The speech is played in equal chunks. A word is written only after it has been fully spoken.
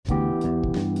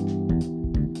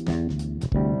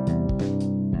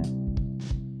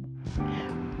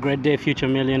Great day, future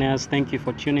millionaires. Thank you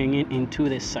for tuning in into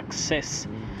the success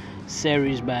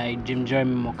series by Jim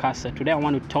Jeremy Mokasa. Today I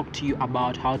want to talk to you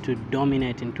about how to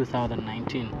dominate in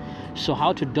 2019. So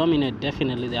how to dominate,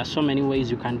 definitely there are so many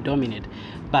ways you can dominate,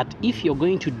 but if you're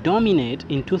going to dominate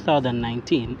in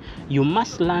 2019, you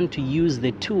must learn to use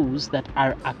the tools that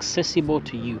are accessible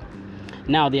to you.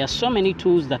 Now, there are so many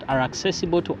tools that are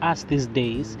accessible to us these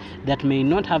days that may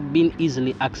not have been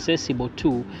easily accessible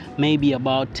to maybe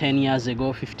about 10 years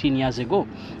ago, 15 years ago.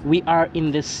 We are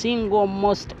in the single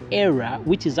most era,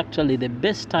 which is actually the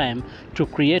best time to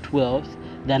create wealth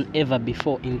than ever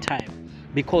before in time.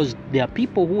 Because there are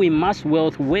people who amassed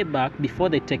wealth way back before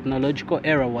the technological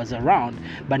era was around,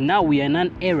 but now we are in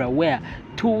an era where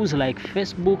tools like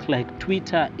Facebook, like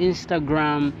Twitter,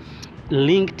 Instagram,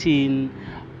 LinkedIn,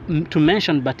 to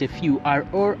mention but a few, are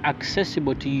all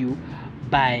accessible to you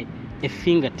by a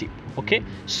fingertip. Okay,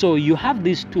 so you have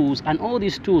these tools, and all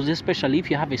these tools, especially if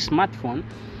you have a smartphone,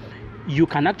 you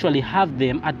can actually have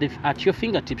them at your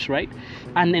fingertips, right?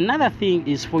 And another thing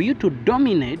is, for you to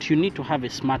dominate, you need to have a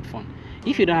smartphone.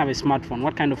 If you don't have a smartphone,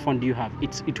 what kind of phone do you have?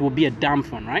 It will be a dumb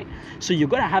phone, right? So you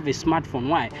gotta have a smartphone.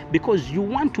 Why? Because you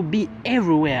want to be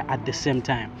everywhere at the same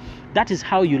time. That is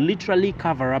how you literally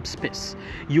cover up space.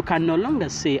 You can no longer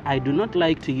say, I do not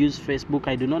like to use Facebook,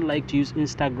 I do not like to use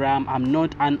Instagram, I'm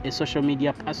not a social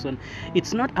media person.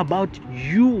 It's not about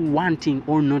you wanting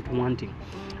or not wanting.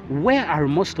 Where are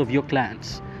most of your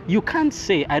clients? You can't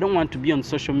say, I don't want to be on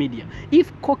social media.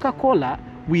 If Coca-Cola,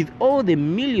 with all the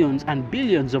millions and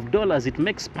billions of dollars it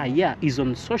makes per year, is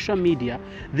on social media,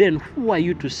 then who are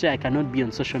you to say I cannot be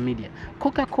on social media?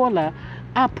 Coca-Cola,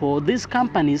 Apple, these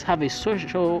companies have a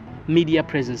social media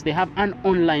presence. They have an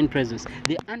online presence.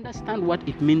 They understand what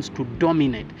it means to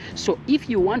dominate. So if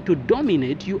you want to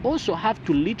dominate, you also have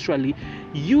to literally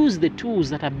use the tools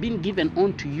that have been given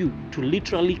onto you to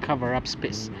literally cover up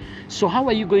space. So how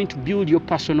are you going to build your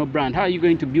personal brand? How are you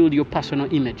going to build your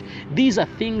personal image? These are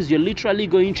things you're literally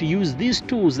going to use these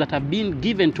tools that have been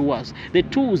given to us, the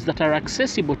tools that are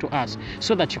accessible to us,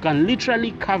 so that you can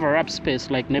literally cover up space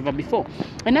like never before.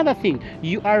 Another thing,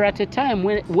 you are at a time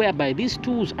whereby these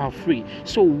tools are free.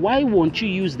 So why won't you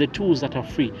use the tools that are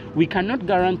free? We cannot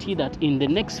guarantee that in the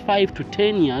next 5 to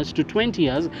 10 years to 20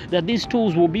 years that these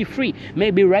tools will be free.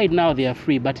 Maybe right now they are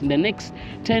free, but in the next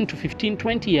 10 to 15,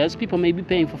 20 years, people may be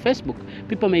paying for Facebook.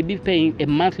 People may be paying a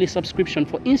monthly subscription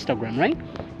for Instagram, right?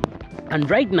 And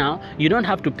right now, you don't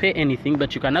have to pay anything,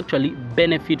 but you can actually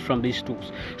benefit from these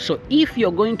tools. So if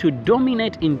you're going to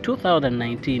dominate in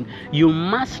 2019, you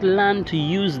must learn to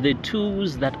use the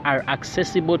tools that are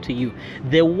accessible to you.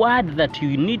 The word that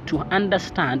you need to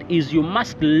understand is you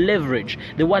must leverage.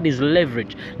 The word is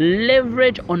leverage.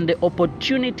 Leverage on the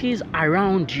opportunities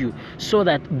around you so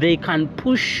that they can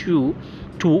push you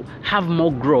to have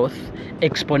more growth,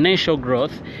 exponential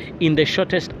growth, in the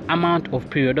shortest amount of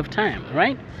period of time,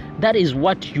 right? That is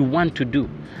what you want to do.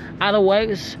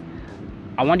 Otherwise,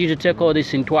 I want you to take all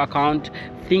this into account.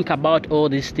 Think about all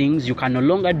these things. You can no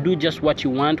longer do just what you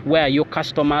want. Where are your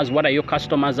customers? What are your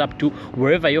customers up to?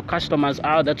 Wherever your customers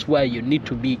are, that's where you need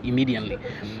to be immediately.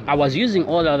 I was using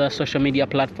all other social media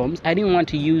platforms. I didn't want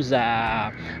to use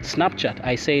Snapchat.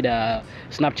 I said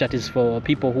Snapchat is for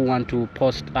people who want to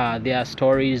post their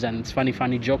stories and it's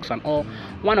funny jokes and all.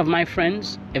 One of my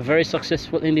friends, a very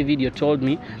successful individual, told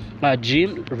me,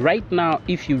 Jim, right now,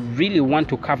 if you really want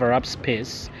to cover up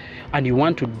space and you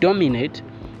want to dominate,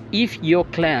 if your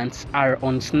clients are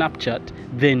on Snapchat,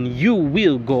 then you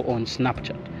will go on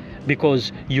Snapchat,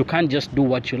 because you can't just do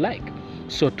what you like.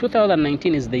 So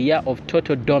 2019 is the year of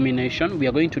total domination. We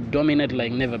are going to dominate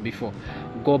like never before.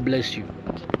 God bless you.